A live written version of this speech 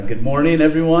Good morning,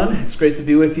 everyone. It's great to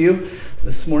be with you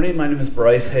this morning. My name is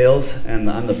Bryce Hales, and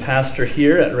I'm the pastor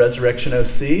here at Resurrection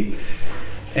OC.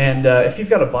 And if you've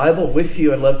got a Bible with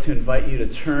you, I'd love to invite you to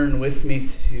turn with me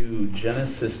to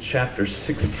Genesis chapter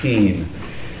 16.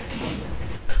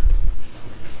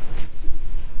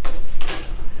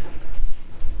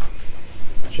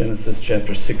 Genesis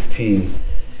chapter 16.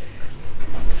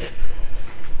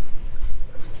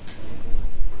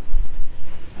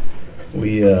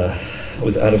 We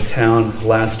was out of town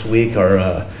last week.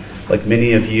 Like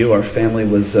many of you, our family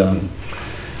was kind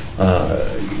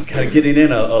of getting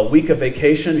in a week of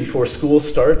vacation before school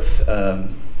starts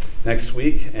next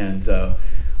week, and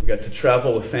we got to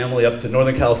travel with family up to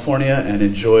Northern California and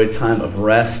enjoy time of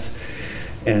rest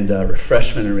and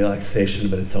refreshment and relaxation.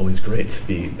 But it's always great to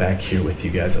be back here with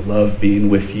you guys. I love being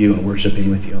with you and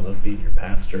worshiping with you. I love being your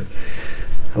pastor.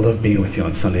 I love being with you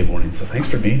on Sunday morning. So thanks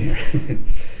for being here.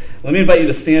 Let me invite you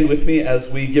to stand with me as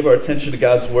we give our attention to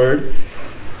God's Word.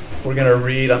 I'm going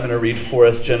to read for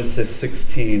us Genesis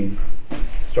 16,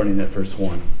 starting at verse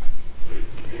 1.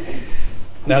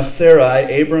 Now Sarai,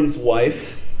 Abram's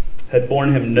wife, had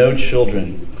borne him no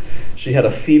children. She had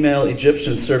a female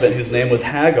Egyptian servant whose name was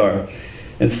Hagar.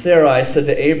 And Sarai said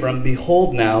to Abram,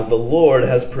 "Behold now, the Lord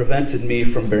has prevented me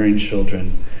from bearing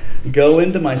children. Go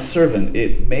into my servant.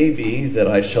 It may be that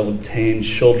I shall obtain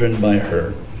children by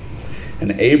her."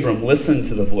 And Abram listened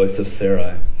to the voice of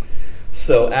Sarai.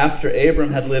 So after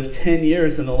Abram had lived 10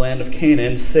 years in the land of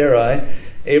Canaan, Sarai,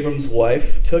 Abram's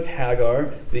wife, took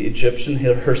Hagar, the Egyptian,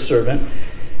 her servant,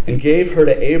 and gave her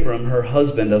to Abram, her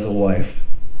husband, as a wife.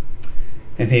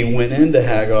 And he went in to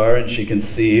Hagar, and she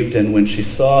conceived. And when she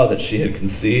saw that she had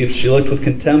conceived, she looked with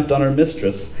contempt on her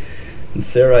mistress. And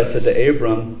Sarai said to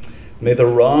Abram, "May the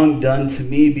wrong done to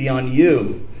me be on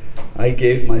you. I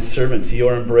gave my servant to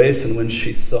your embrace, and when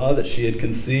she saw that she had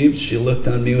conceived, she looked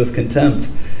on me with contempt.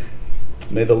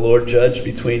 May the Lord judge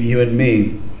between you and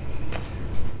me."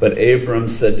 But Abram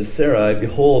said to Sarai,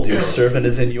 "Behold, your servant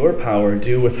is in your power.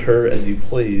 Do with her as you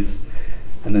please."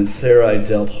 And then Sarai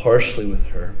dealt harshly with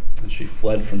her, and she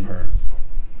fled from her.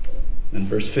 And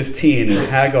verse 15, and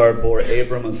Hagar bore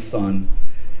Abram a son.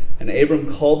 And Abram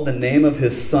called the name of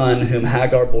his son, whom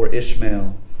Hagar bore,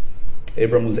 Ishmael.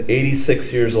 Abram was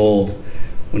 86 years old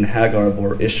when Hagar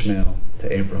bore Ishmael to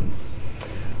Abram.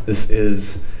 This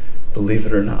is, believe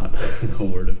it or not, the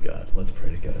Word of God. Let's pray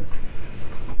together.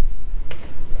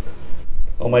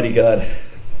 Almighty God,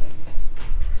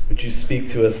 would you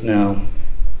speak to us now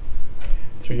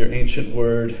through your ancient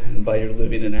Word and by your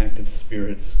living and active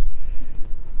Spirit?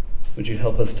 Would you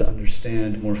help us to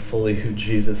understand more fully who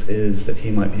Jesus is, that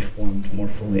he might be formed more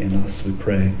fully in us, we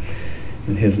pray.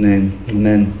 In his name,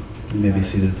 amen. You may be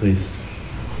seated, please.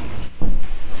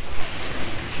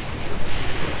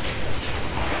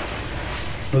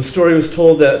 The story was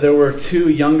told that there were two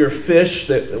younger fish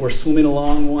that were swimming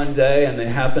along one day, and they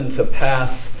happened to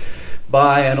pass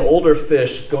by an older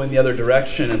fish going the other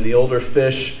direction. And the older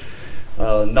fish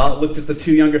looked at the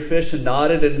two younger fish and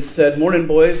nodded and said, "Morning,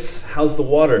 boys. How's the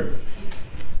water?"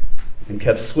 And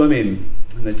kept swimming.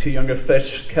 And the two younger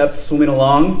fish kept swimming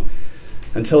along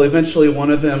until eventually one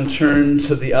of them turned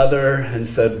to the other and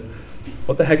said,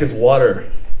 "What the heck is water?"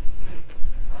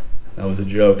 That was a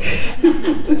joke.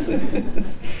 Wasn't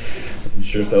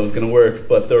sure if that was going to work,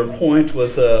 but the point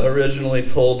was originally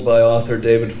told by author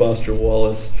David Foster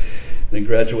Wallace in a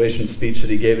graduation speech that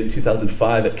he gave in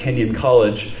 2005 at Kenyon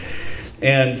College.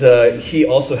 And he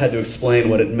also had to explain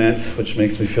what it meant, which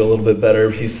makes me feel a little bit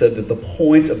better. He said that the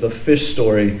point of the fish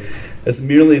story is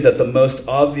merely that the most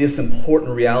obvious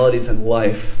important realities in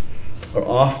life are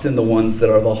often the ones that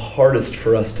are the hardest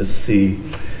for us to see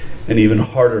and even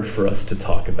harder for us to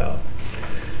talk about.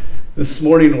 This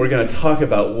morning we're going to talk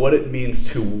about what it means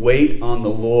to wait on the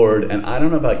Lord. And I don't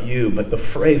know about you, but the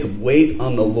phrase wait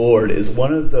on the Lord is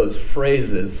one of those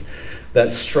phrases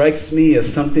that strikes me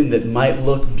as something that might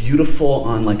look beautiful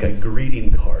on like a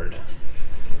greeting card.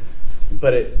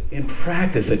 But in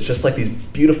practice, it's just like these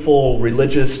beautiful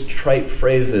religious trite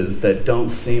phrases that don't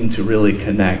seem to really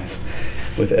connect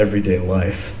with everyday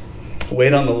life.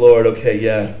 Wait on the Lord. Okay,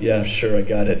 yeah, sure, I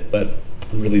got it, but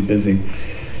I'm really busy.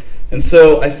 And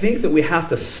so I think that we have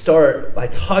to start by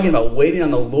talking about waiting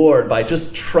on the Lord by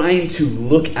just trying to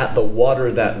look at the water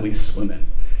that we swim in.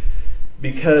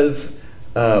 Because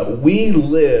we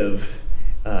live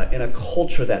in a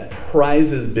culture that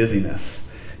prizes busyness.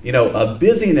 You know,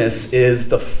 busyness is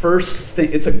the first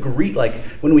thing. It's like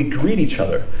when we greet each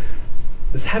other.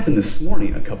 This happened this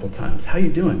morning a couple times. How you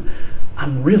doing?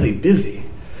 I'm really busy.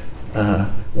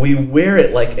 We wear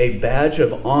it like a badge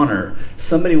of honor.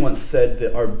 Somebody once said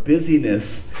that our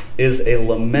busyness is a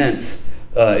lament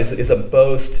is a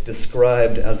boast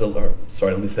described as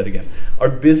sorry, let me say it again. Our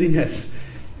busyness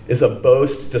is a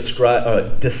boast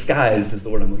disguised is the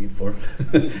word I'm looking for,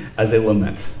 as a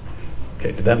lament.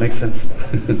 Okay, did that make sense?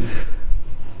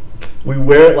 We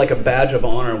wear it like a badge of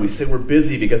honor. We say we're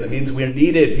busy because it means we're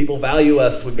needed. People value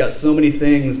us. We've got so many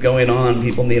things going on.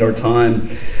 People need our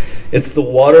time. It's the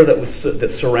water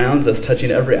that surrounds us,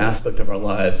 touching every aspect of our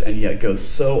lives, and yet goes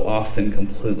so often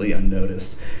completely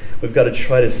unnoticed. We've got to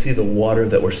try to see the water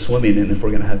that we're swimming in if we're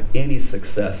going to have any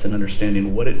success in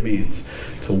understanding what it means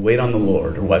to wait on the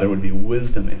Lord, or why there would be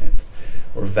wisdom in it,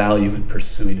 or value in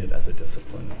pursuing it as a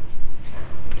discipline.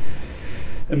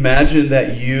 Imagine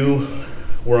that you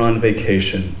were on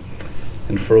vacation,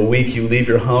 and for a week you leave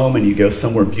your home and you go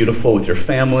somewhere beautiful with your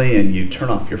family, and you turn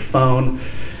off your phone,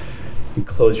 you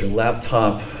close your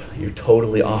laptop, you're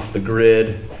totally off the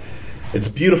grid. It's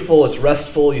beautiful, it's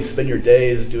restful, you spend your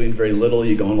days doing very little,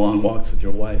 you go on long walks with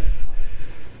your wife,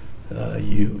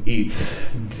 you eat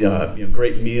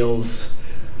great meals.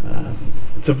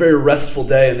 It's a very restful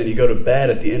day, and then you go to bed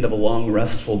at the end of a long,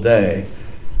 restful day,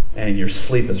 and your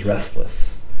sleep is restless.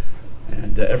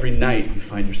 And every night you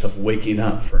find yourself waking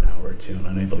up for an hour or two and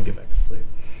unable to get back to sleep.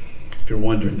 If you're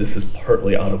wondering, this is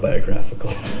partly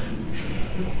autobiographical.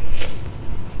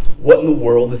 What in the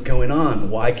world is going on?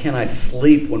 Why can't I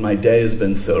sleep when my day has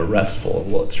been so restful?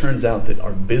 Well, it turns out that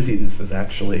our busyness is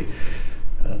actually,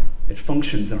 it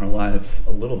functions in our lives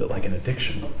a little bit like an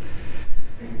addiction.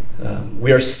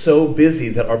 We are so busy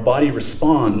that our body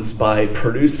responds by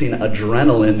producing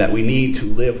adrenaline that we need to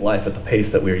live life at the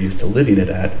pace that we are used to living it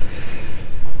at.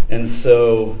 And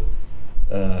so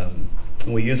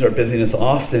we use our busyness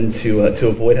often to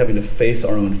avoid having to face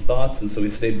our own thoughts, and so we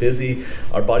stay busy.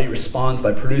 Our body responds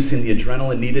by producing the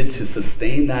adrenaline needed to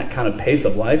sustain that kind of pace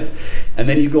of life, and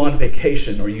then you go on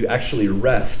vacation or you actually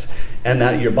rest, and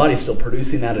that your body's still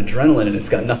producing that adrenaline and it's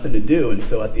got nothing to do, and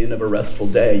so at the end of a restful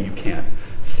day you can't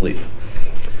sleep.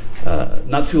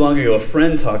 Not too long ago, a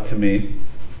friend talked to me,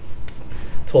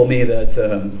 told me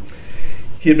that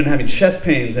he had been having chest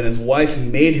pains, and his wife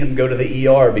made him go to the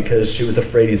ER because she was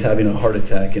afraid he's having a heart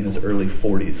attack in his early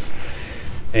 40s.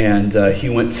 And he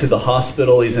went to the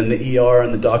hospital, he's in the ER,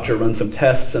 and the doctor runs some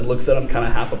tests and looks at him kind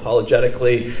of half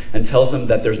apologetically and tells him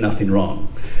that there's nothing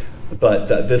wrong, but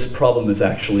that this problem is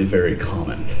actually very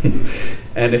common.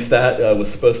 And if that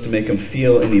was supposed to make him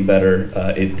feel any better,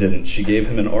 it didn't. She gave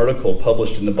him an article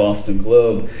published in the Boston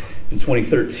Globe in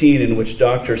 2013 in which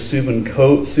Dr. Susan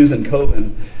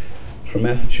Coven from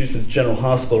Massachusetts General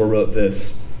Hospital wrote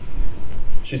this.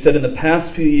 She said, "In the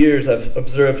past few years, I've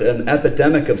observed an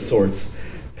epidemic of sorts,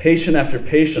 patient after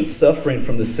patient suffering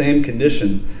from the same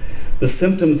condition. The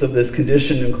symptoms of this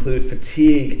condition include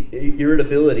fatigue,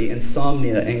 irritability,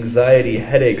 insomnia, anxiety,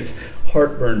 headaches,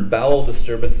 heartburn, bowel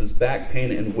disturbances, back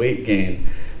pain, and weight gain.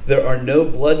 There are no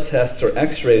blood tests or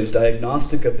x-rays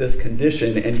diagnostic of this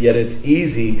condition, and yet it's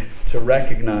easy to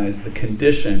recognize the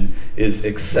condition is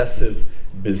excessive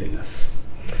busyness."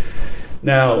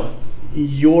 Now,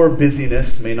 your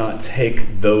busyness may not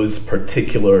take those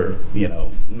particular,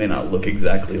 may not look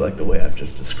exactly like the way I've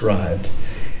just described.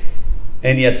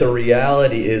 And yet the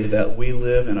reality is that we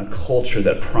live in a culture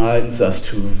that prides us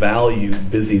to value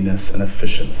busyness and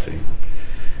efficiency.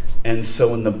 And so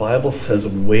when the Bible says,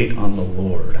 wait on the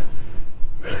Lord,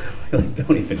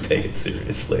 don't even take it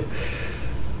seriously.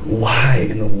 Why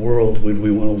in the world would we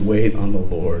want to wait on the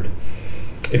Lord?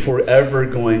 If we're ever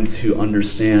going to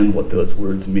understand what those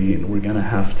words mean, we're going to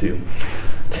have to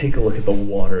take a look at the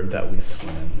water that we swim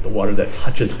in, the water that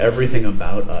touches everything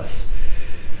about us,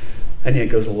 and yet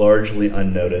goes largely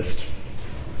unnoticed.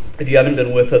 If you haven't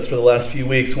been with us for the last few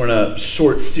weeks, we're in a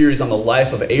short series on the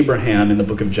life of Abraham in the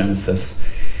book of Genesis.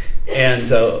 And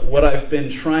what I've been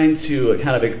trying to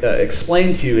kind of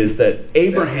explain to you is that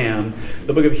Abraham,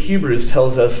 the book of Hebrews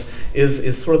tells us,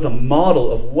 is sort of the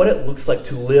model of what it looks like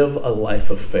to live a life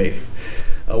of faith.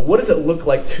 What does it look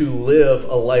like to live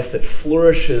a life that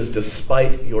flourishes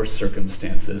despite your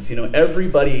circumstances?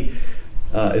 Everybody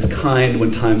is kind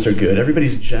when times are good.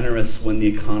 Everybody's generous when the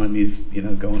economy's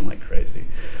going like crazy.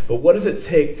 But what does it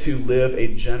take to live a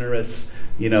generous,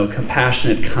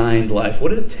 compassionate, kind life?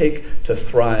 What does it take to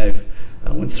thrive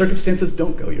when circumstances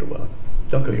don't go your way?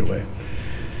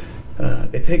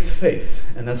 It takes faith,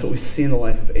 and that's what we see in the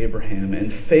life of Abraham.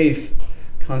 And faith,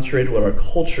 contrary to what our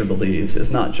culture believes,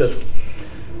 is not just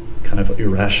kind of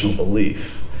irrational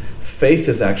belief. Faith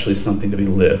is actually something to be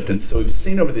lived. And so we've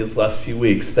seen over these last few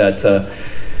weeks that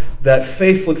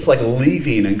faith looks like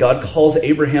leaving, and God calls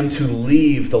Abraham to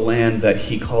leave the land that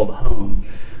he called home.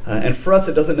 And for us,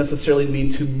 it doesn't necessarily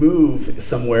mean to move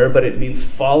somewhere, but it means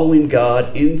following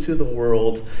God into the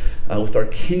world with our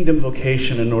kingdom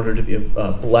vocation in order to be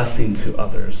a blessing to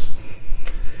others.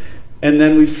 And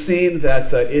then we've seen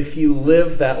that if you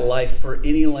live that life for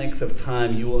any length of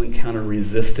time, you will encounter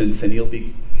resistance and you'll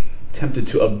be tempted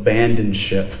to abandon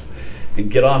ship and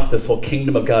get off this whole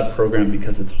kingdom of God program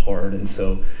because it's hard. And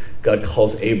so God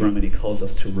calls Abram and he calls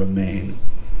us to remain.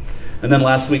 And then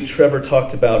last week, Trevor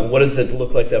talked about what does it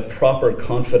look like to have proper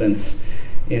confidence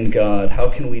in God? How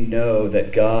can we know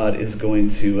that God is going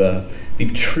to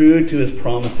be true to his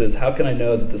promises? How can I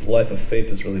know that this life of faith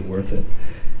is really worth it?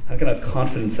 How can I have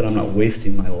confidence that I'm not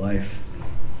wasting my life?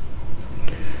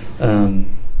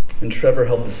 And Trevor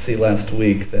helped us see last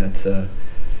week that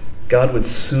God would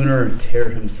sooner tear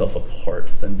himself apart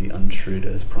than be untrue to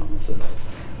his promises.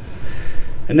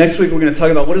 And next week we're going to talk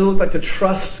about what does it look like to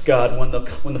trust God when the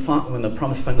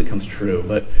promise finally comes true.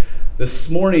 But this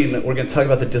morning we're going to talk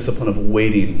about the discipline of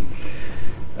waiting.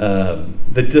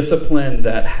 The discipline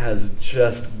that has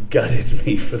just gutted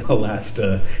me for the last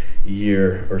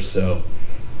year or so,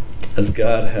 as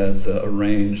God has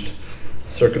arranged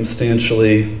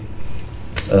circumstantially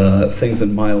things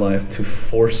in my life to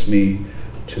force me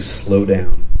to slow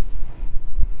down.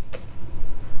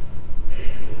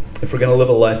 If we're going to live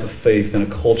a life of faith in a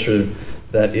culture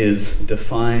that is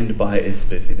defined by its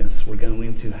busyness, we're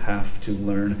going to have to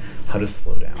learn how to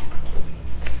slow down.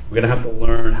 We're going to have to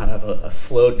learn how to have a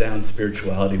slowed down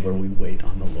spirituality where we wait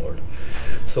on the Lord.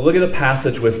 So look at the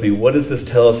passage with me. What does this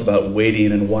tell us about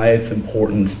waiting and why it's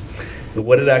important and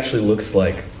what it actually looks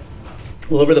like?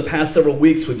 Well, over the past several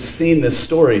weeks, we've seen this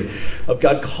story of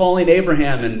God calling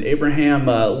Abraham, and Abraham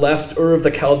left Ur of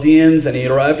the Chaldeans, and he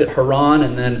arrived at Haran,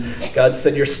 and then God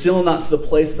said, you're still not to the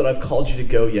place that I've called you to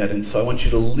go yet, and so I want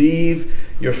you to leave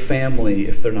your family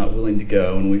if they're not willing to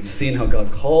go. And we've seen how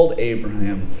God called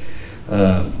Abraham.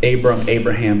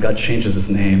 God changes his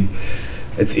name.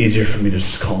 It's easier for me to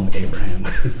just call him Abraham.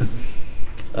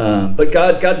 But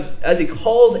God, as he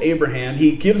calls Abraham,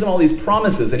 he gives him all these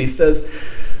promises, and he says,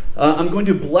 I'm going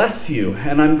to bless you,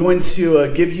 and I'm going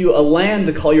to give you a land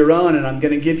to call your own, and I'm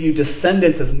going to give you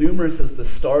descendants as numerous as the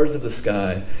stars of the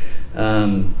sky.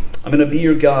 I'm going to be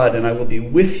your God, and I will be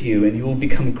with you, and you will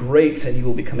become great, and you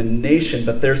will become a nation.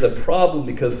 But there's a problem,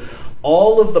 because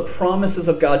all of the promises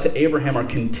of God to Abraham are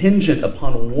contingent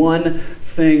upon one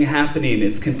thing happening.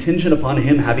 It's contingent upon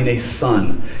him having a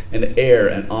son, an heir,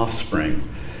 an offspring.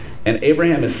 And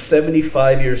Abraham is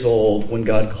 75 years old when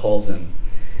God calls him,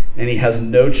 and he has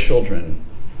no children.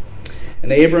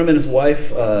 And Abram and his wife,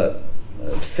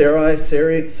 Sarah,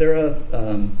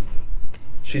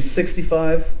 she's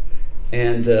 65,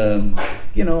 and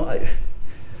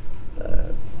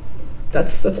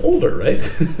that's older, right?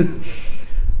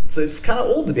 So it's kind of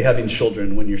old to be having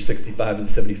children when you're 65 and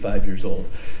 75 years old.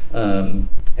 And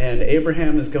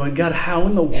Abraham is going, God, how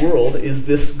in the world is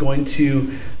this going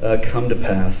to come to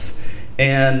pass?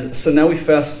 And so now we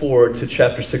fast forward to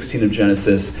chapter 16 of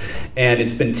Genesis, and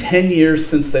it's been 10 years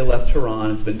since they left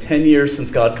Haran. It's been 10 years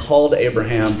since God called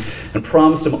Abraham and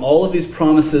promised him all of these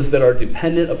promises that are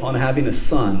dependent upon having a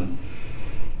son.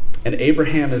 And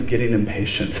Abraham is getting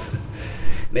impatient.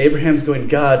 And Abraham's going,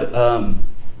 God,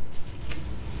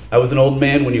 I was an old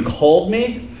man when you called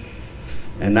me,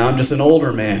 and now I'm just an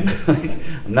older man.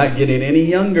 I'm not getting any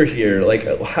younger here.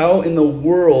 Like, how in the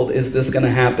world is this going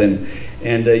to happen?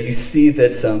 And you see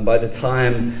that by the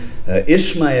time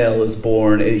Ishmael is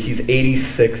born, he's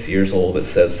 86 years old, it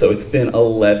says. So it's been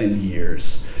 11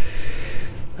 years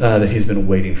that he's been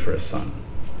waiting for a son.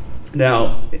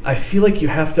 Now, I feel like you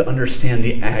have to understand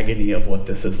the agony of what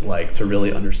this is like to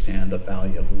really understand the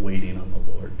value of waiting on the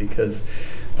Lord. Because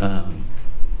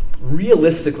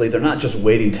realistically, they're not just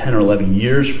waiting 10 or 11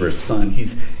 years for a son.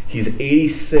 He's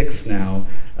 86 now.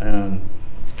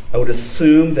 I would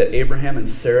assume that Abraham and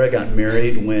Sarah got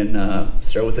married when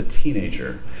Sarah was a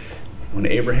teenager, when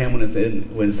Abraham was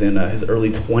in his early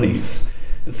 20s.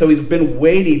 And so he's been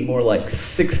waiting more like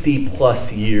 60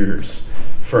 plus years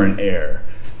for an heir.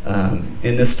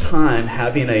 In this time,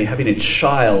 having a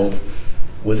child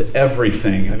was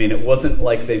everything. I mean, it wasn't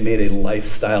like they made a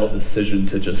lifestyle decision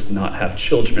to just not have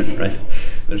children, right?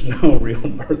 There's no real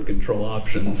birth control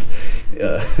options.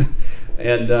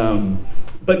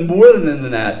 But more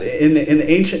than that, in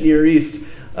the ancient Near East,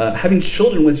 having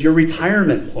children was your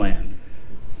retirement plan.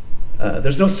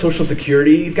 There's no Social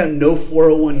Security. You've got no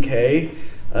 401k.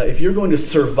 If you're going to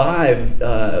survive,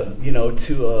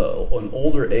 to an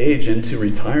older age into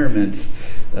retirement,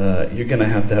 you're going to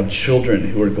have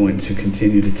children who are going to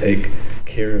continue to take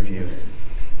care of you.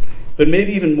 But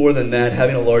maybe even more than that,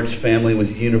 having a large family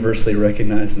was universally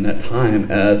recognized in that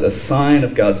time as a sign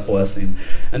of God's blessing.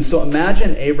 And so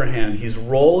imagine Abraham, he's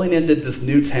rolling into this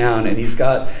new town and he's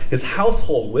got his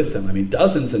household with him. I mean,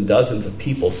 dozens and dozens of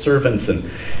people, servants and,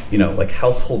 like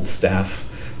household staff.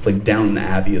 It's like Downton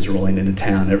Abbey is rolling into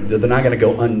town. They're not going to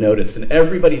go unnoticed. And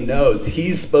everybody knows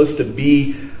he's supposed to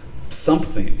be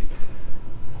something.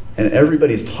 And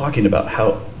everybody's talking about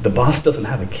how the boss doesn't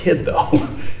have a kid, though.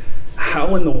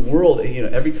 How in the world,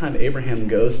 every time Abraham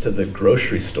goes to the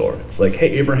grocery store, it's like,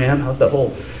 hey, Abraham, how's that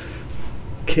whole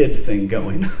kid thing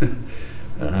going?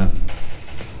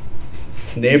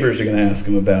 His neighbors are going to ask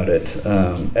him about it.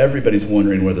 Everybody's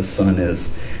wondering where the son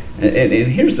is. And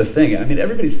here's the thing. I mean,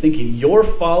 everybody's thinking, you're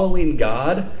following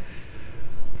God.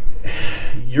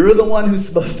 You're the one who's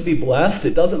supposed to be blessed.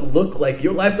 It doesn't look like,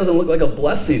 your life doesn't look like a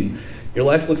blessing. Your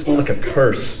life looks more like a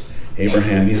curse.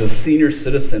 Abraham, he's a senior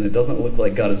citizen. It doesn't look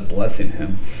like God is blessing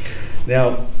him.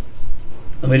 Now,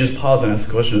 let me just pause and ask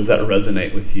the question, does that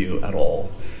resonate with you at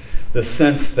all? The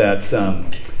sense that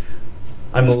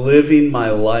I'm living my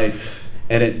life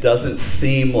and it doesn't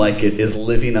seem like it is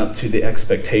living up to the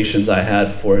expectations I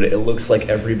had for it. It looks like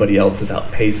everybody else is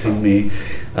outpacing me.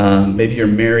 Maybe you're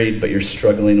married, but you're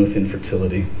struggling with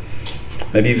infertility.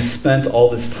 Maybe you've spent all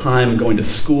this time going to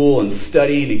school and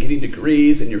studying and getting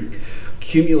degrees, and you're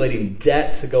accumulating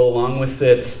debt to go along with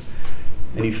it,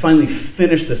 and you finally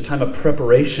finish this time of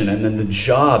preparation, and then the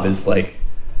job is like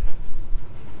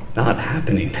not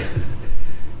happening.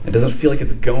 It doesn't feel like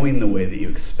it's going the way that you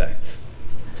expected.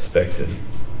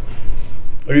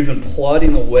 Or you've been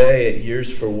plodding away at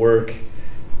years for work.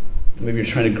 Maybe you're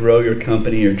trying to grow your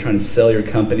company, or trying to sell your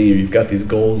company, or you've got these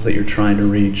goals that you're trying to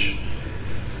reach.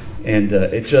 And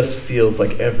it just feels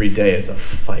like every day is a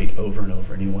fight over and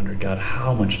over. And you wonder, God,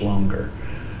 how much longer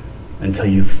until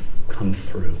you've come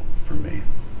through for me?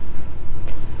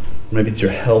 Maybe it's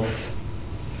your health.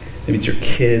 Maybe it's your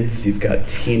kids. You've got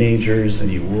teenagers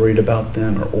and you're worried about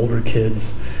them, or older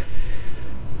kids.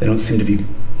 They don't seem to be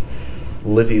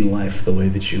living life the way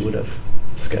that you would have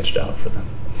sketched out for them.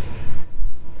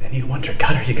 And you wonder,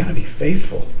 God, are you going to be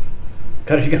faithful?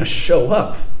 God, are you going to show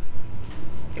up?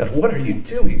 God, what are you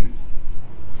doing?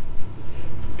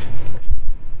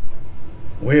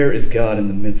 Where is God in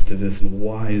the midst of this, and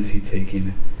why is he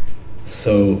taking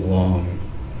so long?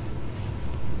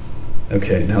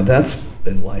 Okay, now that's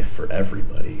been life for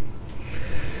everybody.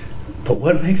 But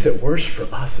what makes it worse for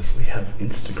us is we have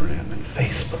Instagram and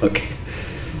Facebook,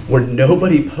 where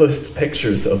nobody posts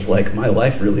pictures of, like, my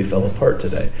life really fell apart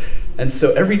today. And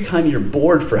so every time you're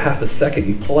bored for half a second,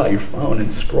 you pull out your phone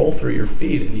and scroll through your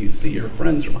feed, and you see your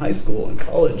friends from high school and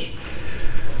college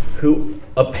who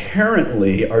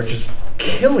apparently are just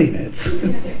killing it.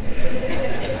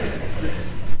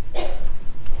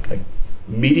 Like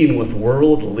meeting with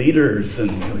world leaders,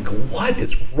 and you're like, what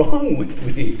is wrong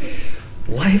with me?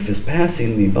 Life is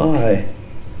passing me by.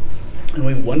 And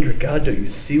we wonder, God, do you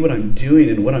see what I'm doing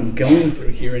and what I'm going through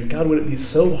here? And God, would it be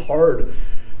so hard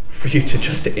for you to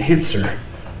just answer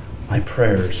my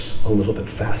prayers a little bit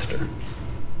faster?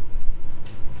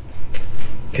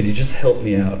 Could you just help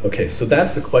me out? Okay, so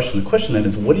that's the question. The question then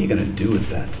is, what are you going to do with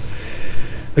that?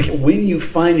 Like, when you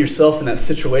find yourself in that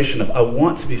situation of, I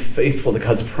want to be faithful to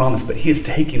God's promise, but he is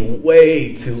taking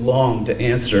way too long to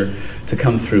answer, to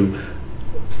come through,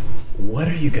 what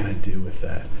are you going to do with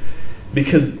that?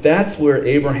 Because that's where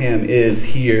Abraham is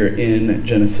here in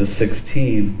Genesis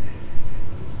 16.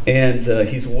 And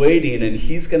he's waiting, and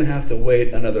he's going to have to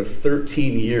wait another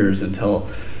 13 years until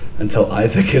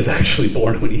Isaac is actually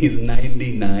born, when he's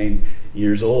 99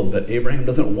 years old. But Abraham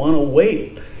doesn't want to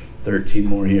wait 13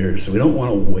 more years. We don't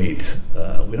want to wait.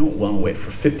 We don't want to wait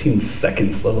for 15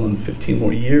 seconds, let alone 15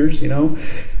 more years,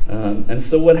 And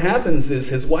so what happens is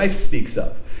his wife speaks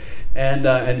up.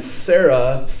 And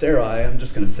Sarai, I'm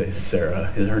just going to say Sarah.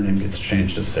 Her name gets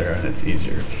changed to Sarah, and it's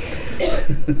easier.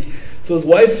 So his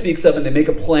wife speaks up, and they make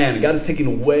a plan. God is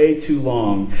taking way too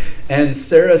long. And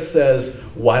Sarah says,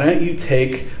 why don't you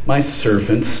take my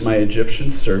servant, my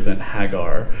Egyptian servant,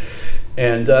 Hagar,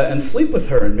 and sleep with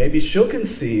her, and maybe she'll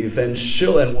conceive, and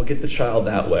we'll get the child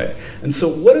that way. And so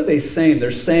what are they saying?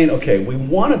 They're saying, okay, we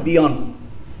want to be on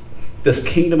this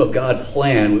kingdom of God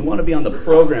plan. We want to be on the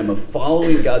program of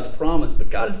following God's promise,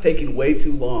 but God is taking way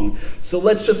too long. So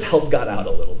let's just help God out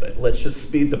a little bit. Let's just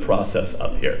speed the process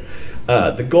up here.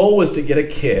 The goal was to get a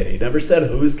kid. He never said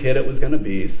whose kid it was going to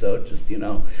be. So just,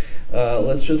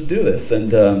 let's just do this.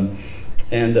 And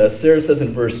Sarah says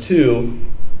in verse 2,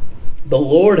 the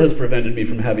Lord has prevented me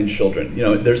from having children.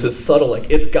 There's this subtle,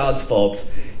 it's God's fault.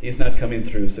 He's not coming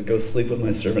through. So go sleep with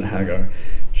my servant Hagar.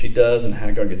 She does, and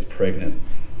Hagar gets pregnant.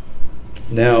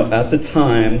 Now, at the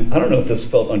time, I don't know if this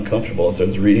felt uncomfortable as I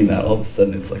was reading that. All of a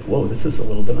sudden, it's like, whoa, this is a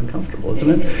little bit uncomfortable,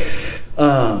 isn't it?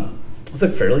 It was a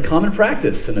fairly common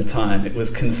practice in the time. It was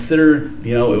considered,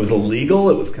 it was illegal.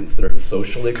 It was considered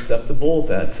socially acceptable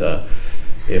that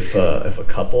if a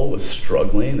couple was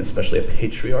struggling, especially a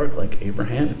patriarch like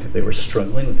Abraham, if they were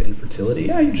struggling with infertility,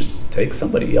 you just take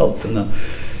somebody else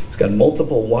he's got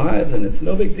multiple wives, and it's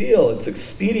no big deal. It's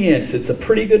expedient. It's a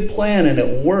pretty good plan, and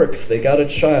it works. They got a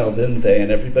child, didn't they? And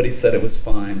everybody said it was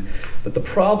fine. But the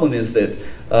problem is that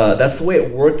that's the way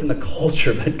it worked in the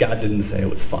culture, but God didn't say it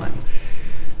was fine.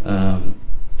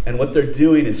 And what they're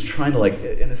doing is trying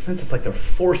to, in a sense, it's like they're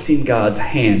forcing God's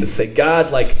hand to say,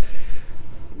 God,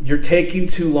 you're taking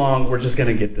too long. We're just going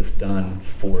to get this done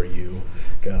for you,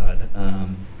 God.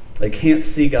 They can't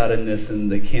see God in this,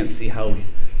 and they can't see how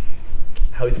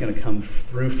he's going to come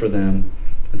through for them.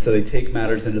 And so they take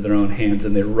matters into their own hands,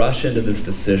 and they rush into this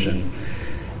decision.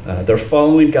 They're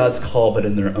following God's call, but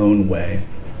in their own way.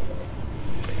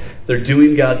 They're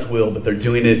doing God's will, but they're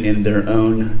doing it in their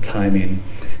own timing.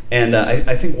 And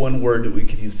I think one word that we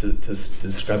could use to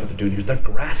describe what they're doing here is they're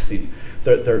grasping.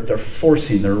 They're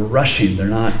forcing. They're rushing. They're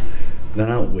not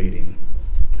waiting.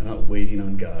 They're not waiting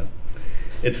on God.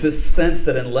 It's this sense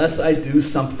that unless I do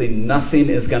something, nothing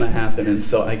is going to happen, and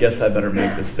so I guess I better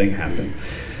make this thing happen.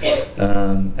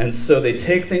 And so they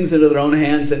take things into their own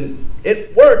hands, and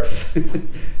it works.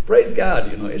 Praise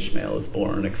God. Ishmael is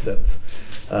born, except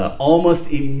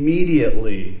almost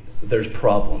immediately there's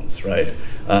problems, right?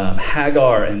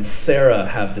 Hagar and Sarah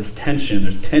have this tension.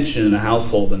 There's tension in the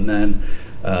household, and then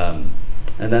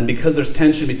because there's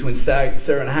tension between Sarah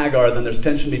and Hagar, then there's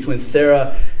tension between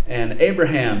Sarah and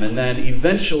Abraham. And then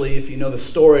eventually, if you know the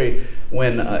story,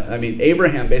 when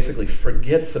Abraham basically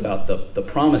forgets about the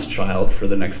promised child for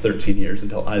the next 13 years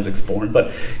until Isaac's born.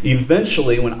 But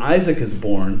eventually, when Isaac is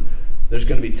born, there's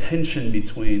going to be tension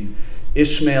between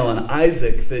Ishmael and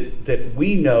Isaac that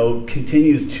we know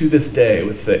continues to this day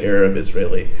with the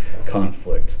Arab-Israeli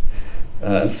conflict.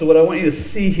 So what I want you to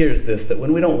see here is this, that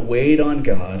when we don't wait on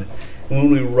God, and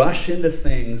when we rush into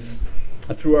things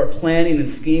through our planning and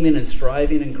scheming and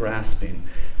striving and grasping,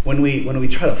 when we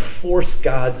try to force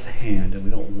God's hand and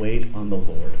we don't wait on the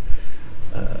Lord,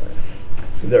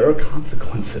 there are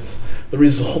consequences. The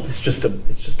result is just a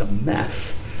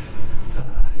mess.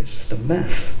 It's just a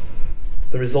mess.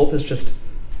 The result is just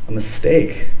a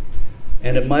mistake.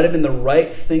 And it might have been the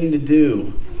right thing to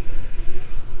do,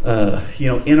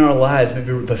 in our lives.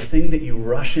 Maybe the thing that you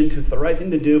rush into, it's the right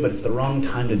thing to do, but it's the wrong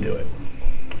time to do it.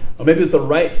 Or maybe it's the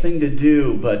right thing to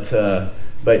do, but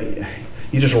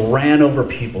you just ran over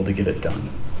people to get it done.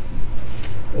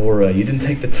 Or you didn't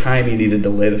take the time you needed to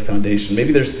lay the foundation.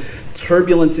 Maybe there's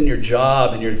turbulence in your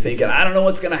job, and you're thinking, I don't know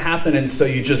what's going to happen, and so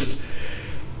you just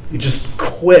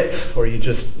quit, or you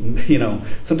just,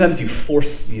 sometimes you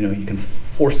force, you can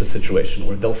force a situation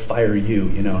where they'll fire you,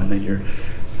 and then you're,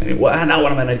 well, now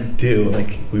what am I going to do?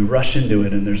 We rush into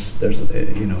it, and there's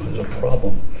a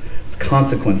problem. There's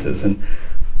consequences. And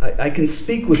I can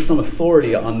speak with some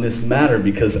authority on this matter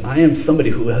because I am somebody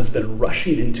who has been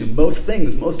rushing into most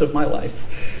things most of my life.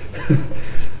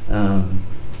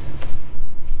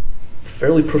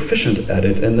 Fairly proficient at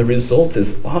it, and the result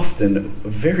is often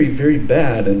very, very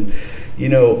bad. And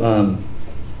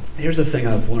here's the thing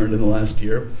I've learned in the last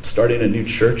year, starting a new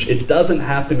church: it doesn't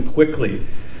happen quickly.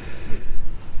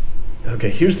 Okay,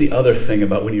 here's the other thing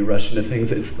about when you rush into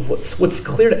things: it's what's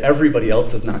clear to everybody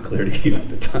else is not clear to you at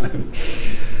the time.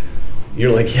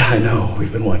 You're like, yeah, I know,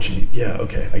 we've been watching you. Yeah,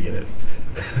 okay, I get it.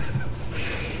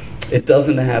 It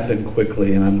doesn't happen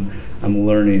quickly, and I'm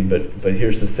learning, but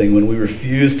here's the thing. When we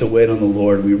refuse to wait on the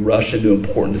Lord, we rush into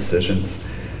important decisions.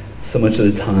 So much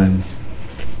of the time,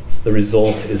 the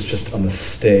result is just a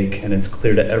mistake, and it's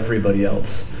clear to everybody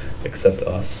else except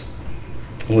us.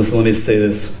 And listen, let me say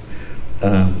this.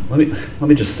 Let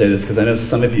me just say this, because I know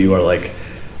some of you are like,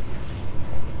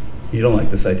 you don't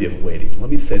like this idea of waiting. Let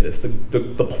me say this.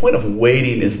 The point of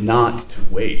waiting is not to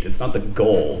wait. It's not the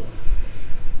goal.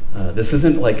 This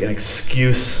isn't like an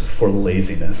excuse for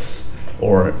laziness,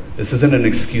 or this isn't an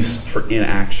excuse for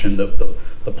inaction.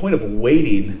 The point of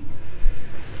waiting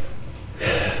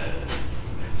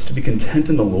is to be content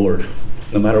in the Lord,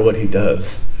 no matter what He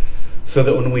does, so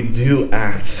that when we do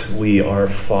act, we are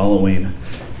following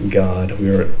God. We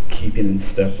are keeping in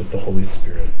step with the Holy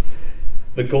Spirit.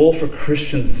 The goal for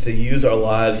Christians is to use our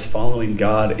lives following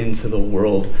God into the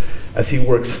world as He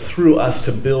works through us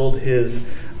to build His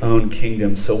own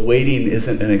kingdom. So waiting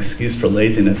isn't an excuse for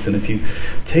laziness. And if you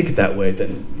take it that way,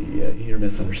 then you're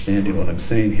misunderstanding what I'm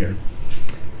saying here.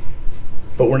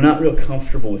 But we're not real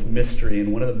comfortable with mystery.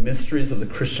 And one of the mysteries of the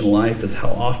Christian life is how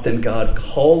often God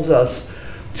calls us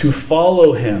to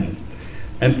follow him.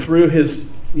 And through his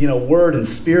word and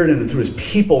spirit and through his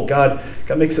people, God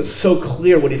makes it so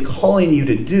clear what he's calling you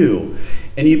to do.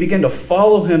 And you begin to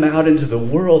follow him out into the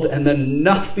world, and then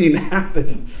nothing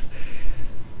happens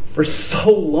for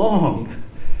so long.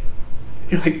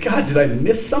 You're like, God, did I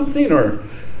miss something? Or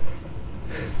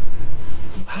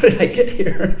how did I get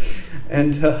here?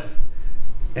 And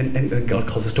God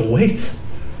calls us to wait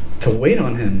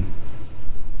on him.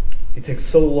 It takes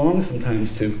so long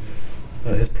sometimes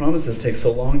his promises take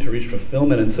so long to reach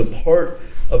fulfillment. And so part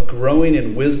of growing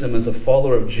in wisdom as a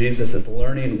follower of Jesus is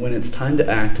learning when it's time to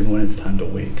act and when it's time to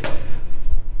wait.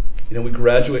 We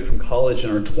graduate from college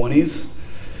in our 20s.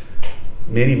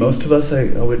 Maybe most of us, I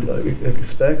would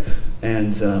expect.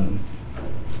 And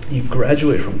you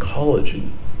graduate from college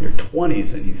in your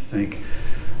 20s and you think,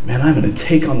 man, I'm going to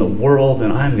take on the world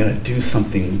and I'm going to do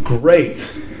something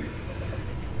great.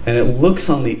 And it looks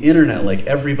on the internet like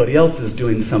everybody else is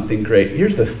doing something great.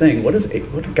 Here's the thing.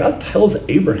 What God tells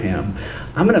Abraham,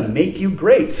 I'm going to make you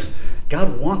great.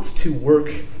 God wants to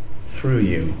work through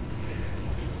you.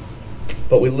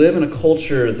 But we live in a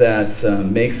culture that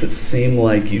makes it seem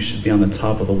like you should be on the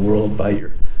top of the world by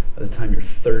the time you're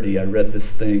 30. I read this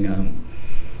thing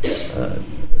a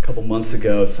couple months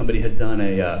ago. Somebody had done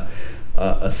a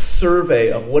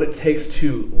survey of what it takes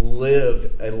to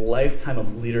live a lifetime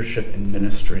of leadership in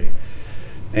ministry,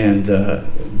 and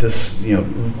just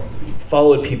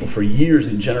followed people for years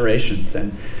and generations,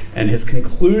 and his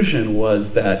conclusion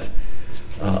was that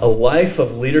a life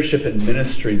of leadership in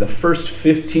ministry, the first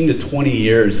 15 to 20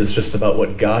 years is just about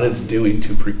what God is doing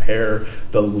to prepare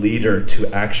the leader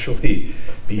to actually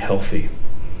be healthy.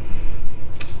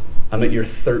 I'm at year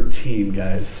 13,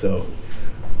 guys, so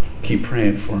keep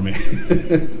praying for me.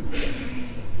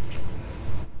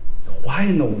 Why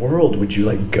in the world would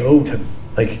you go to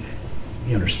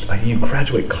you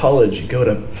graduate college, you go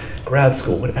to grad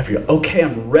school, whatever, you're okay,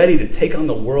 I'm ready to take on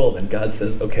the world, and God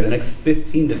says, okay, the next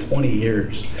 15 to 20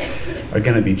 years are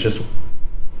going to be just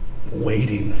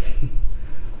waiting.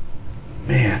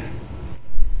 Man.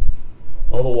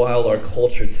 All the while our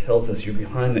culture tells us you're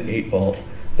behind the 8 ball,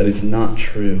 that it's not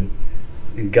true.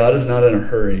 And God is not in a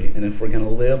hurry, and if we're going to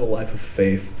live a life of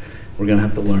faith, we're going to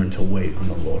have to learn to wait on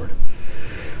the Lord.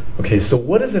 Okay, so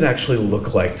what does it actually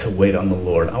look like to wait on the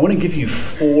Lord? I want to give you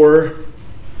 4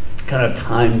 kind of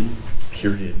time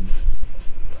periods.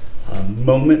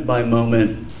 Moment by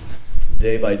moment,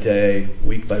 day by day,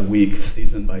 week by week,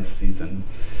 season by season.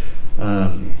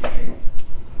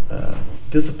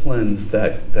 Disciplines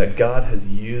that God has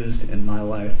used in my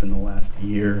life in the last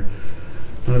year.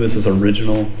 None of this is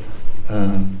original.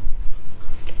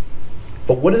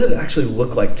 But what does it actually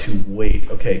look like to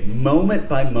wait? Okay, moment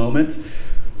by moment.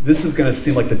 This is going to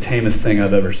seem like the tamest thing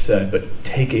I've ever said, but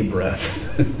take a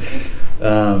breath.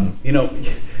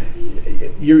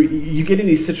 You get in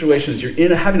these situations,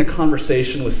 you're having a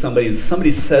conversation with somebody, and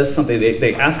somebody says something,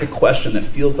 they ask a question that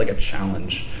feels like a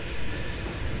challenge.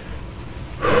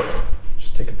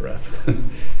 Just take a breath.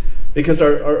 Because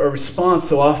our response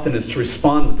so often is to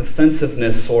respond with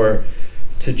defensiveness, or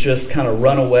to just kind of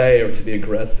run away, or to be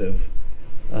aggressive.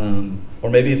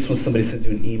 Or maybe it's when somebody sends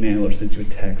you an email or sends you a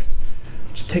text.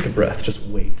 Just take a breath, just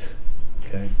wait.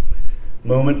 Okay?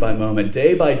 Moment by moment,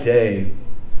 day by day,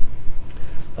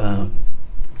 I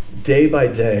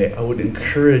would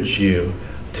encourage you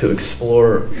to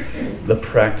explore the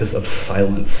practice of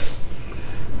silence.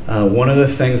 One of the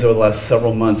things over the last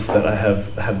several months that I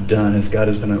have done, as God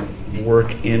has been at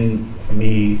work in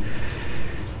me,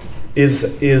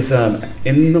 is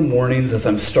in the mornings as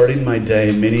I'm starting my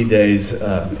day, many days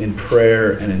in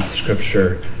prayer and in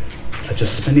scripture,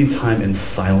 just spending time in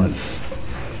silence.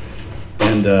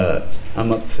 And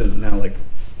I'm up to now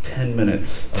 10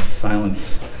 minutes of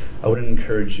silence. I wouldn't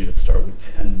encourage you to start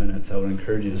with 10 minutes. I would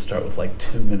encourage you to start with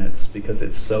 2 minutes, because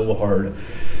it's so hard.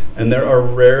 And there are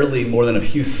rarely more than a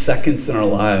few seconds in our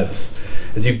lives.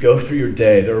 As you go through your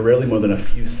day, there are rarely more than a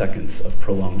few seconds of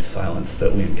prolonged silence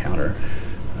that we encounter.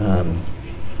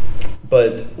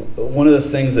 But one of the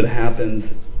things that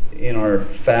happens in our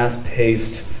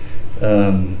fast-paced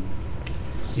life,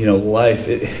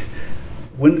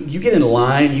 when you get in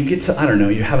line, you get to,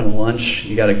 you're having lunch,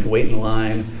 you got to wait in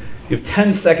line. You have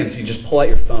 10 seconds, you just pull out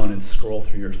your phone and scroll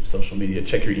through your social media,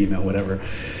 check your email, whatever.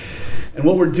 And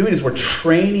what we're doing is we're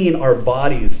training our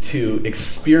bodies to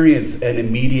experience an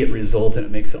immediate result, and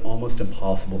it makes it almost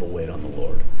impossible to wait on the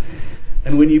Lord.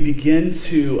 And when you begin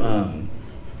to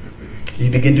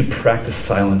practice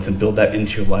silence and build that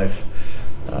into your life,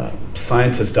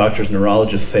 scientists, doctors,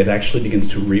 neurologists say it actually begins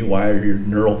to rewire your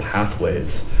neural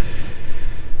pathways.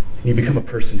 And you become a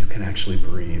person who can actually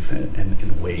breathe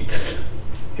and wait.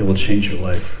 It will change your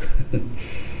life.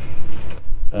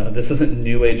 This isn't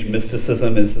New Age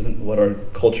mysticism. This isn't what our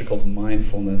culture calls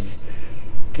mindfulness.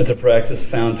 It's a practice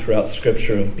found throughout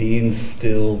Scripture of being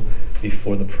still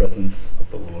before the presence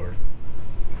of the Lord.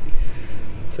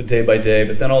 So day by day,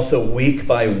 but then also week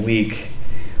by week,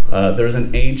 there's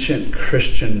an ancient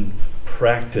Christian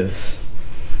practice.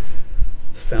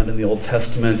 It's found in the Old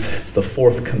Testament. It's the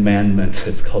fourth commandment.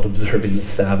 It's called observing the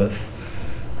Sabbath.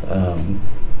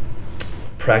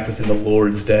 Practicing the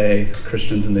Lord's Day,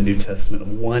 Christians in the New Testament,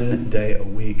 one day a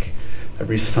week,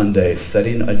 every Sunday,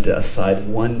 setting aside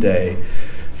one day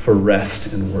for rest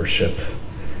and worship.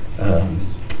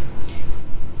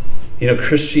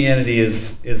 Christianity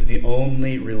is the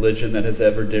only religion that has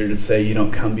ever dared to say you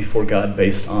don't come before God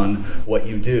based on what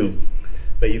you do,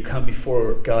 but you come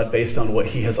before God based on what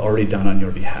He has already done on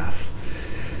your behalf.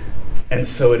 And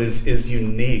so it is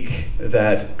unique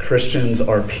that Christians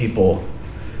are people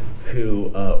who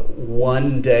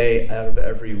one day out of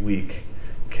every week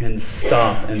can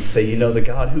stop and say, the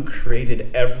God who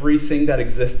created everything that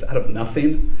exists out of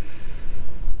nothing,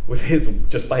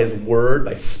 just by His word,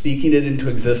 by speaking it into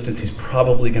existence, He's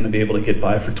probably going to be able to get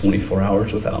by for 24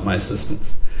 hours without my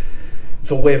assistance.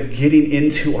 It's a way of getting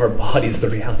into our bodies the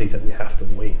reality that we have to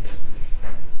wait.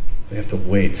 We have to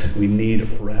wait. We need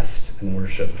rest and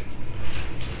worship.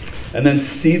 And then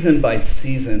season by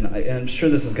season, I'm sure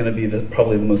this is going to be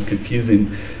probably the most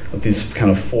confusing of these kind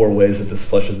of four ways that this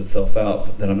fleshes itself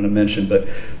out that I'm going to mention. But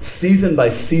season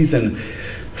by season,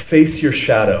 face your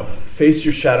shadow. Face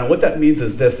your shadow. And what that means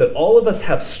is this, that all of us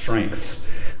have strengths.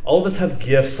 All of us have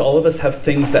gifts. All of us have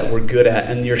things that we're good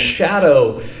at. And your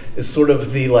shadow is sort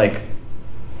of the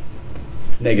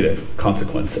negative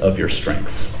consequence of your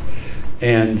strengths.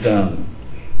 And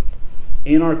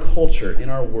in our culture,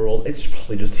 in our world, it's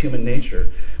probably just human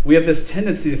nature. We have this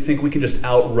tendency to think we can just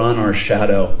outrun our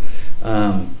shadow.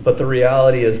 But the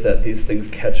reality is that these things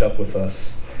catch up with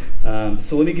us.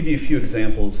 So let me give you a few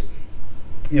examples.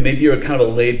 Maybe you're a kind of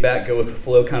a laid-back,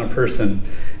 go-with-the-flow kind of person,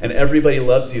 and everybody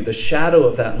loves you. The shadow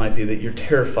of that might be that you're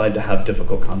terrified to have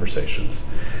difficult conversations.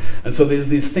 And so there's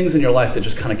these things in your life that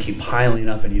just kind of keep piling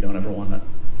up and you don't ever want to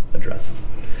address them.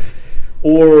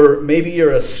 Or maybe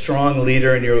you're a strong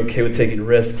leader and you're okay with taking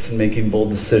risks and making bold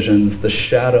decisions. The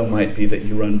shadow might be that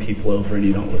you run people over and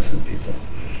you don't listen to people.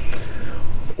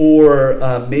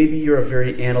 Or maybe you're a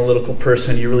very analytical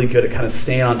person. You're really good at kind of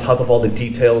staying on top of all the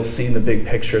details, seeing the big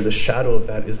picture. The shadow of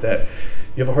that is that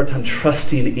you have a hard time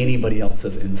trusting anybody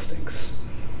else's instincts.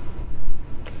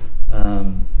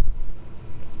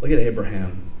 Look at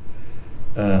Abraham.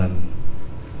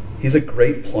 He's a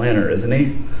great planner, isn't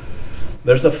he?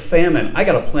 There's a famine. I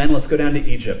got a plan. Let's go down to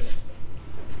Egypt.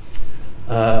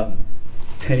 10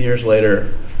 years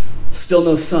later, still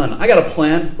no son. I got a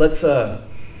plan. Let's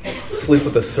sleep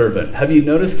with a servant. Have you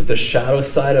noticed that the shadow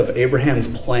side of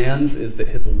Abraham's plans is that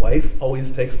his wife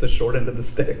always takes the short end of the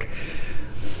stick?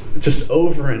 Just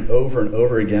over and over and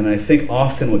over again. And I think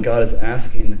often what God is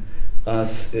asking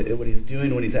us, what He's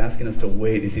doing when He's asking us to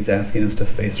wait, is He's asking us to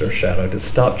face our shadow, to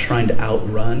stop trying to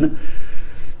outrun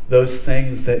those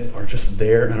things that are just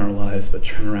there in our lives, but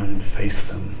turn around and face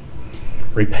them.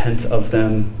 Repent of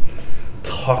them.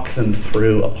 Talk them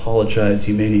through. Apologize.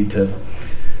 You may need to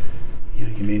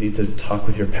talk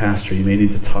with your pastor. You may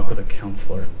need to talk with a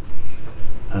counselor.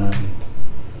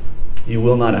 You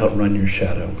will not outrun your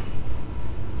shadow.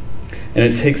 And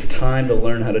it takes time to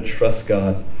learn how to trust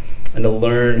God and to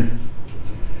learn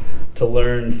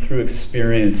through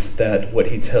experience what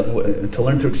He tells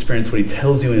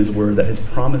you in His Word, that His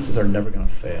promises are never going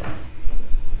to fail.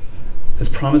 His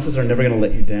promises are never going to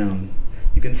let you down.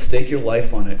 You can stake your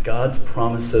life on it. God's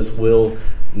promises will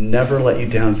never let you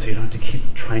down, so you don't have to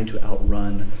keep trying to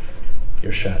outrun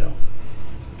your shadow.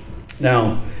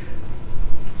 Now,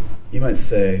 you might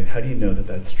say, how do you know that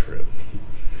that's true?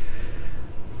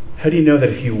 How do you know that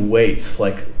if you wait,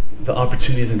 the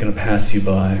opportunity isn't going to pass you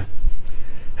by?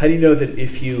 How do you know that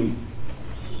if you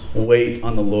wait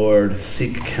on the Lord,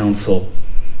 seek counsel,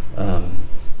 then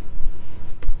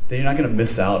you're not going to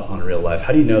miss out on real life?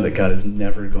 How do you know that God is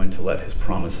never going to let His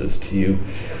promises to you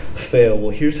fail?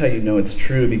 Well, here's how you know it's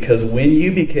true. Because when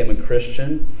you became a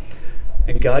Christian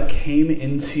and God came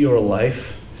into your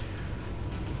life,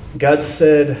 God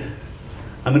said,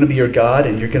 I'm going to be your God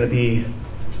and you're going to be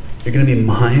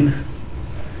mine.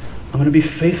 I'm going to be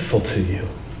faithful to you.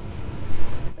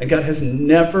 And God has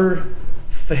never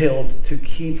failed to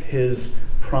keep His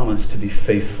promise to be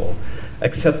faithful,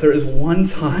 except there is one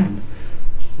time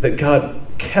that God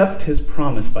kept His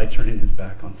promise by turning His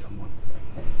back on someone.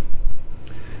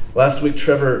 Last week,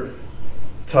 Trevor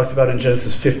talked about in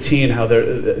Genesis 15 how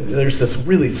there's this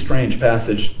really strange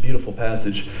passage, beautiful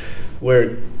passage,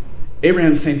 where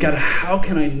Abraham's saying, God, how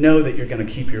can I know that you're going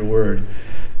to keep your word?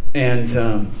 And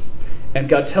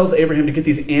God tells Abraham to get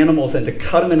these animals and to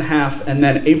cut them in half, and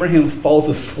then Abraham falls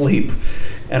asleep,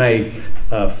 and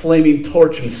a flaming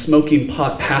torch and smoking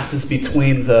pot passes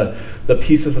between the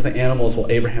pieces of the animals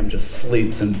while Abraham just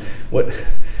sleeps. And what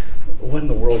in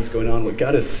the world is going on? What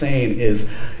God is saying is,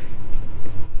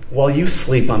 while you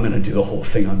sleep, I'm going to do the whole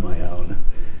thing on my own.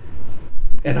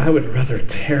 And I would rather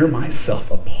tear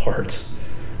myself apart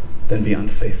than be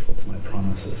unfaithful to my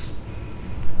promises.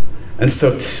 And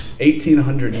so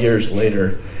 1,800 years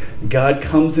later, God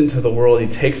comes into the world. He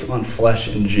takes on flesh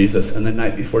in Jesus. And the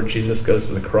night before Jesus goes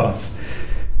to the cross,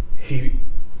 he,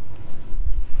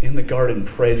 in the garden,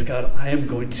 prays, God, I am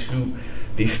going to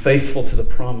be faithful to the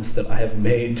promise that I have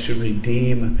made to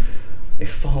redeem a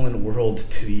fallen world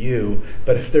to you.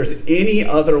 But if there's any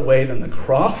other way than the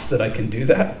cross that I can do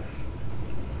that,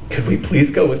 could we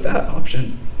please go with that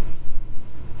option?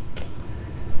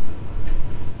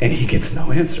 And he gets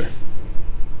no answer.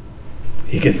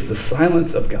 He gets the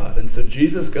silence of God. And so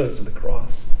Jesus goes to the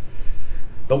cross.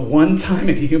 The one time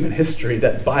in human history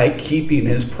that by keeping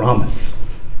his promise,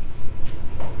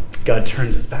 God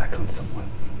turns his back on someone.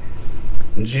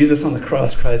 And Jesus on the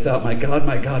cross cries out, my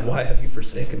God, why have you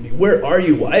forsaken me? Where are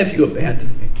you? Why have you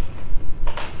abandoned me?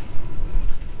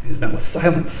 He's met with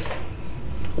silence.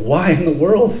 Why in the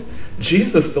world?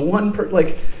 Jesus, the one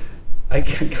I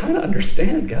can kind of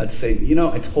understand God saying,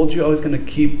 I told you I was going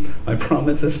to keep my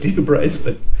promises to you, Bryce,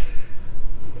 but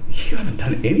you haven't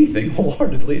done anything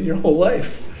wholeheartedly in your whole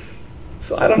life.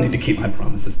 So I don't need to keep my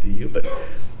promises to you. But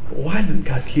why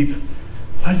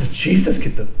does Jesus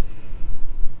get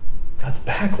God's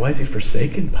back? Why is he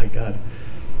forsaken by God?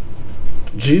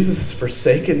 Jesus is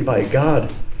forsaken by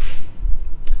God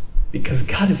because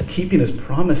God is keeping his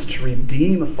promise to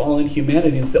redeem fallen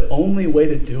humanity. It's the only way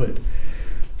to do it.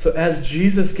 So as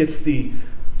Jesus gets the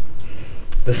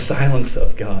silence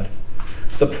of God,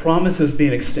 the promise is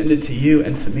being extended to you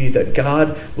and to me that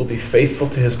God will be faithful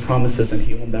to his promises and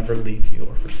he will never leave you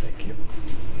or forsake you.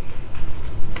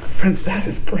 Friends, that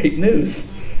is great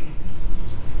news.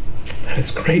 That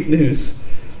is great news.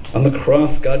 On the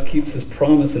cross, God keeps his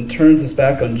promise and turns his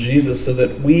back on Jesus so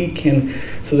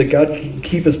that God can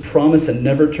keep his promise and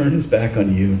never turn his back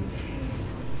on you.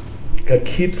 God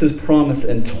keeps his promise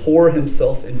and tore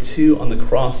himself in two on the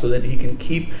cross so that he can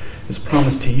keep his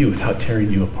promise to you without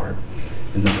tearing you apart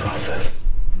in the process.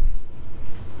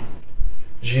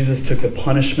 Jesus took the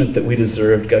punishment that we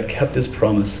deserved. God kept his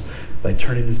promise by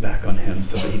turning his back on him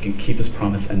so that he can keep his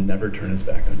promise and never turn his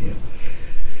back on you.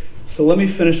 So let me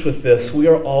finish with this. We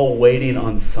are all waiting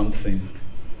on something.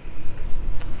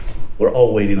 We're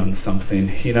all waiting on something.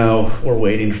 We're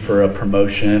waiting for a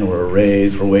promotion or a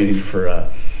raise. We're waiting for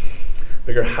a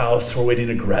bigger house. We're waiting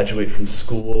to graduate from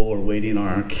school. We're waiting on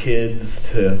our kids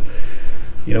to,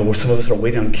 some of us are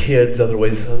waiting on kids.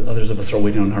 Others of us are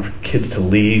waiting on our kids to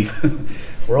leave.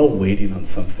 We're all waiting on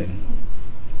something.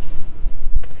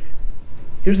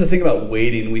 Here's the thing about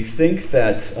waiting. We think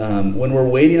that when we're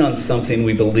waiting on something,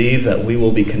 we believe that we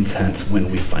will be content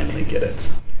when we finally get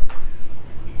it.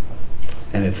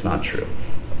 And it's not true.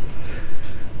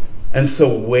 And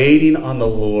so waiting on the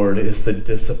Lord is the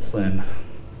discipline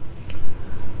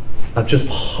of just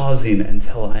pausing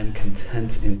until I'm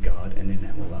content in God and in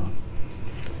him alone.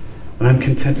 And I'm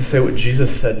content to say what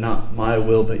Jesus said, not my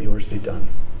will, but yours be done.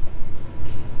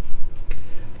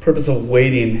 The purpose of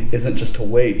waiting isn't just to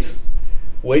wait.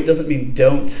 Wait doesn't mean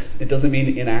don't. It doesn't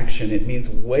mean inaction. It means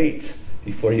wait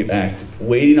before you act.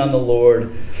 Waiting on the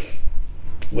Lord.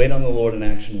 Wait on the Lord and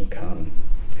action will come.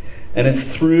 And it's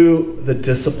through the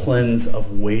disciplines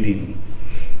of waiting,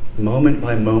 moment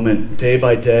by moment, day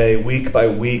by day, week by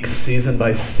week, season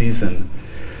by season,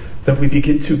 that we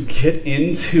begin to get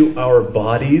into our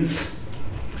bodies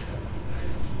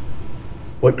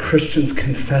what Christians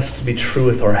confess to be true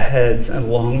with our heads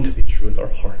and long to be true with our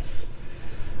hearts.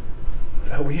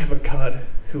 That we have a God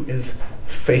who is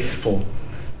faithful,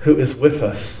 who is with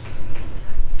us.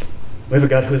 We have a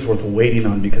God who is worth waiting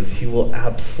on because he will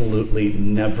absolutely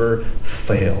never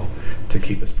fail to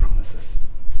keep his promises.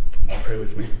 Pray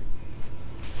with me.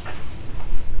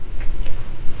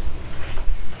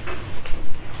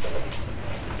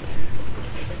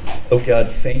 Oh God,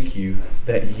 thank you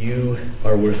that you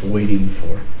are worth waiting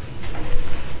for.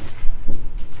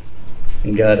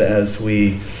 And God, as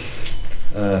we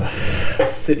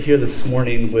sit here this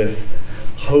morning with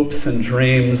hopes and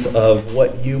dreams of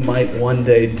what you might one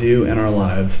day do in our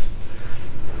lives,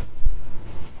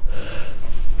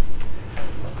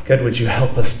 God, would you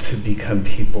help us to become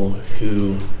people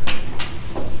who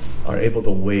are able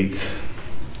to wait,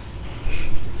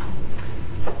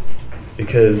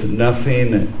 because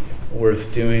nothing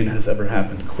worth doing has ever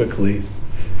happened quickly,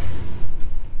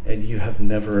 and you have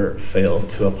never failed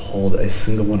to uphold a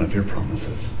single one of your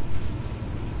promises.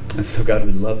 And so, God,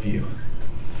 we love you.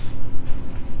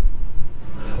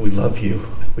 We love you.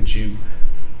 Would you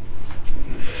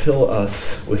fill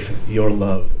us with your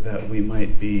love, that we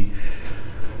might be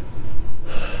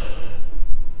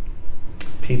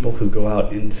people who go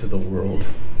out into the world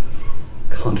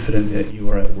confident that you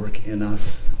are at work in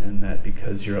us, and that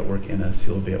because you're at work in us,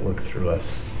 you'll be at work through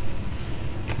us.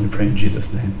 We pray in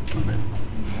Jesus' name. Amen.